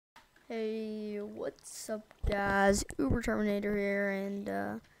Hey, what's up guys? Uber Terminator here,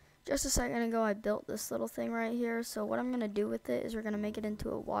 and just a second ago I built this little thing right here. So what I'm gonna do with it is we're gonna make it into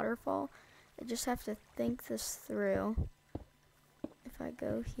a waterfall. I just have to think this through. If I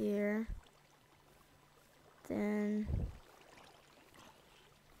go here, then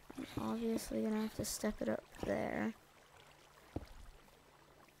I'm obviously gonna have to step it up there.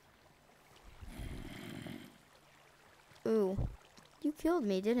 Ooh, you killed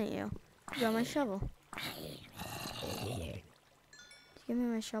me, didn't you? You got my shovel. Did you give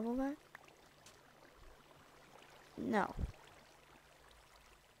me my shovel back? No.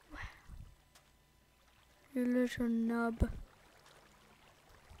 Wow. You little nub.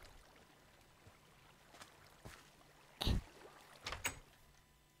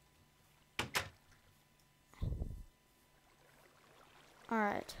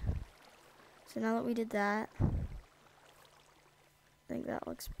 Alright. So now that we did that, I think that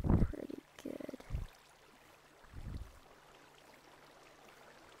looks pretty good.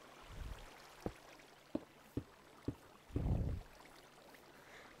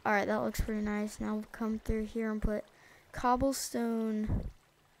 Alright, that looks pretty nice. Now we'll come through here and put cobblestone,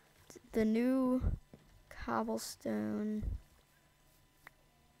 the new cobblestone.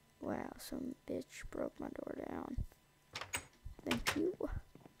 Wow, some bitch broke my door down. Thank you.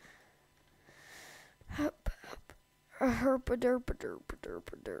 Hup, hup. Herpa derpa derpa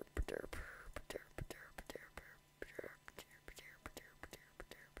derpa derpa derpa.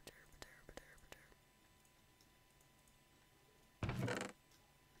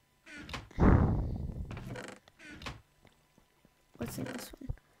 What's in this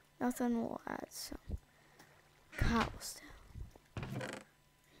one? Nothing. Will add some cobblestone.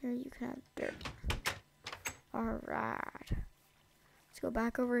 Here you can have dirt. Alright. Let's go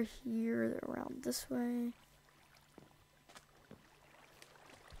back over here, around this way.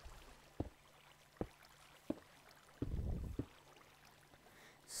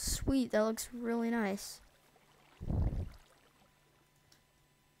 Sweet, that looks really nice.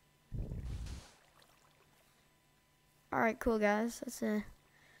 Alright, cool guys. That's a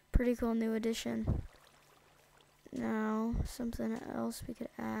pretty cool new addition. Now, something else we could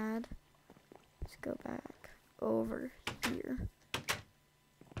add. Let's go back over here.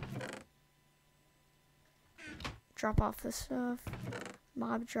 Drop off this stuff.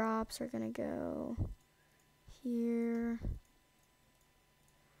 Mob drops are gonna go here.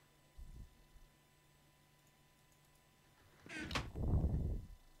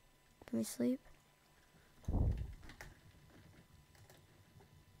 Can we sleep?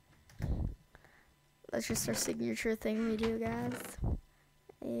 That's just our signature thing we do, guys.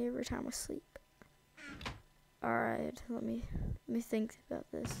 Every time we sleep. Alright, let me think about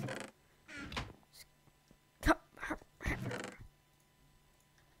this.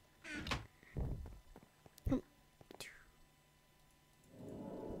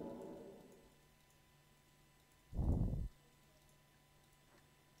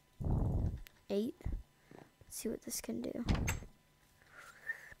 Eight. Let's see what this can do.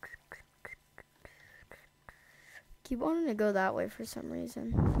 Keep wanting to go that way for some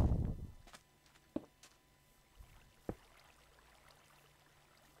reason.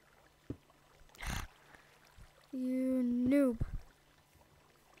 You noob.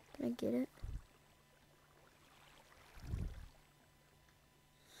 Can I get it?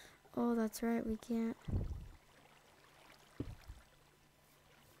 Oh, that's right, we can't.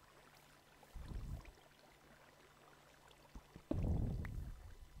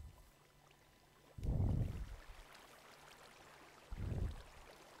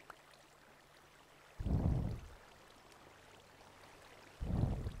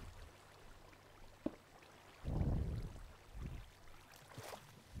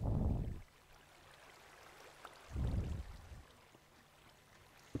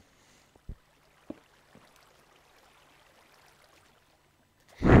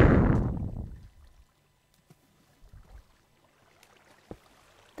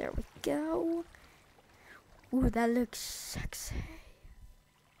 There we go. Ooh, that looks sexy.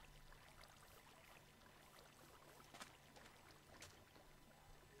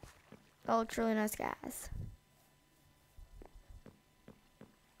 That looks really nice, guys.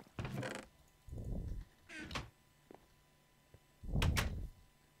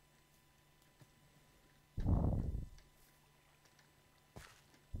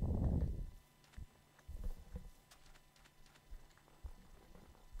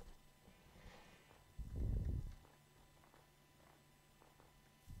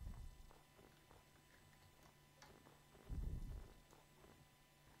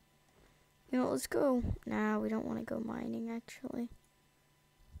 You know, let's go. Nah, we don't want to go mining, actually.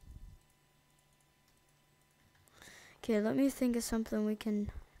 Okay, let me think of something we can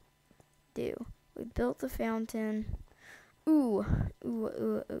do. We built the fountain. Ooh.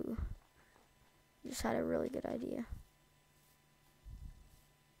 Just had a really good idea.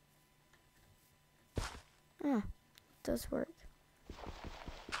 Ah, it does work.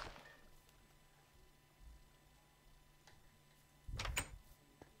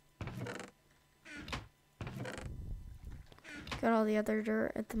 Got all the other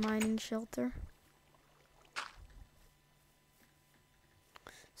dirt at the mining shelter.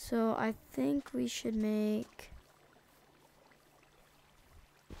 So I think we should make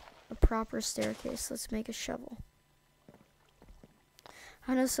a proper staircase. Let's make a shovel.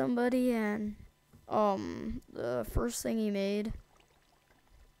 I know somebody, and the first thing he made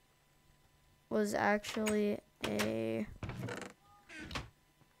was actually a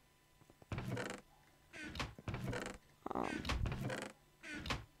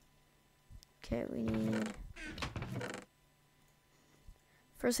okay, we need,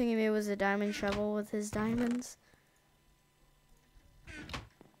 first thing he made was a diamond shovel with his diamonds.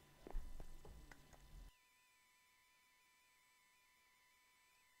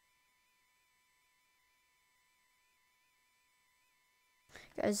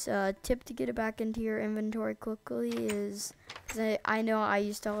 Guys, tip to get it back into your inventory quickly is, because I know I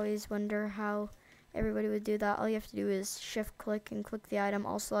used to always wonder how everybody would do that. All you have to do is shift click and click the item.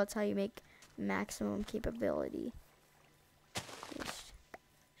 Also, that's how you make maximum capability. Just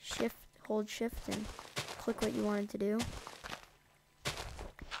hold shift and click what you wanted to do.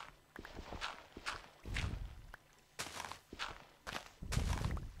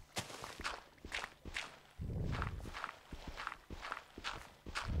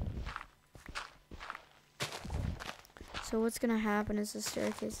 So what's gonna happen is the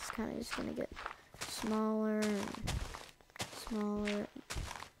staircase is kind of just gonna get smaller and smaller,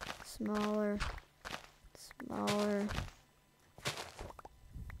 smaller, smaller.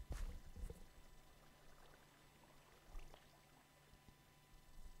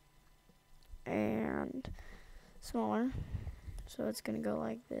 And smaller. So it's gonna go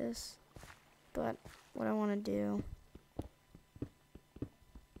like this. But what I wanna do,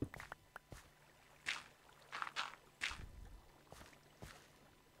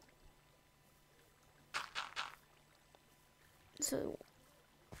 so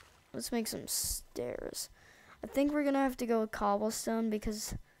let's make some stairs. I think we're gonna have to go with cobblestone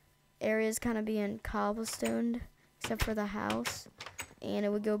because areas kind of being cobblestoned except for the house, and it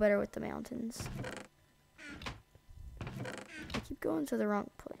would go better with the mountains. I keep going to the wrong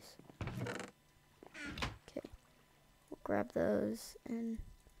place. Okay, we'll grab those and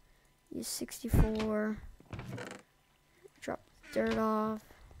use 64. Drop the dirt off.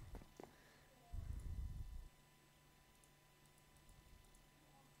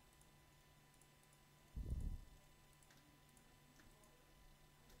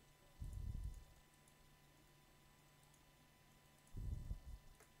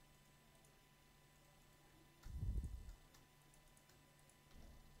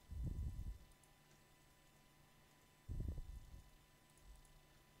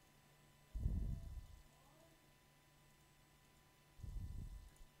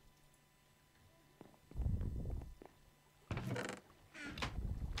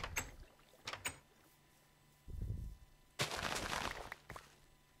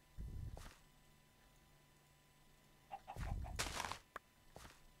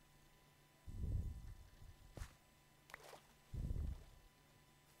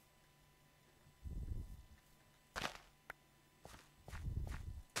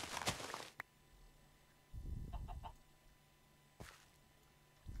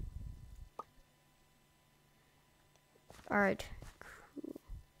 All right.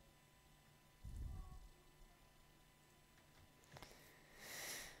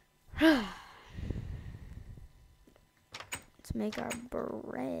 Cool. Let's make our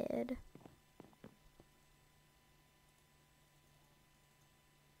bread.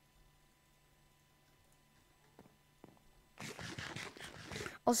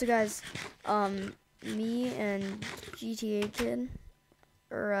 Also, guys, me and GTA Kid,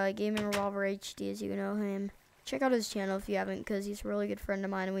 or Gaming Revolver HD, as you know him, check out his channel if you haven't, because he's a really good friend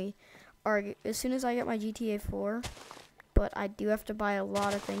of mine. And we argue as soon as I get my GTA 4, but I do have to buy a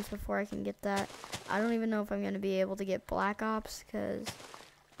lot of things before I can get that. I don't even know if I'm going to be able to get Black Ops, because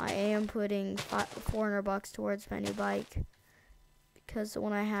I am putting $400 towards my new bike, because the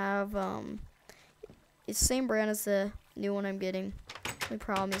one I have, it's the same brand as the new one I'm getting. The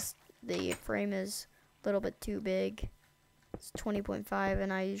problem is the frame is a little bit too big. It's 20.5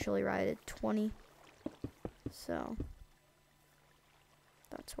 and I usually ride at 20. So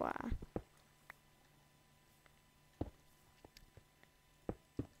that's why.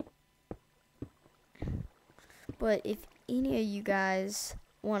 But if any of you guys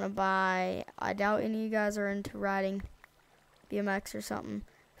want to buy, I doubt any of you guys are into riding BMX or something.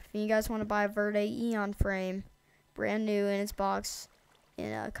 If you guys want to buy a Verde Eon frame, brand new in its box,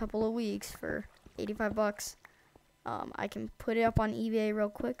 in a couple of weeks for 85 bucks, I can put it up on eBay real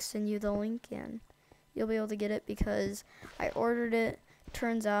quick, send you the link, and you'll be able to get it because I ordered it.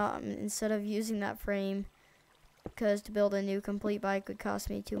 Turns out, instead of using that frame, because to build a new complete bike would cost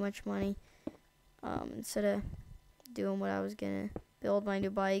me too much money, instead of doing what I was gonna build my new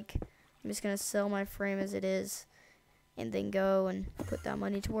bike, I'm just gonna sell my frame as it is and then go and put that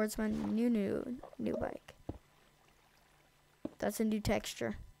money towards my new bike. That's a new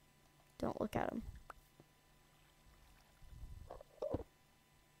texture. Don't look at them.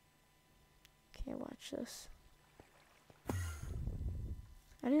 Okay, watch this.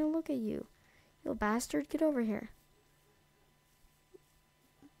 I didn't look at you. You bastard, get over here.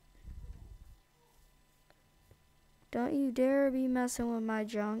 Don't you dare be messing with my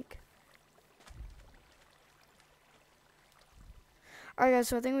junk. Alright guys,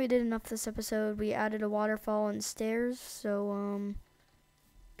 so I think we did enough this episode. We added a waterfall and stairs, so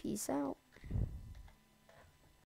peace out.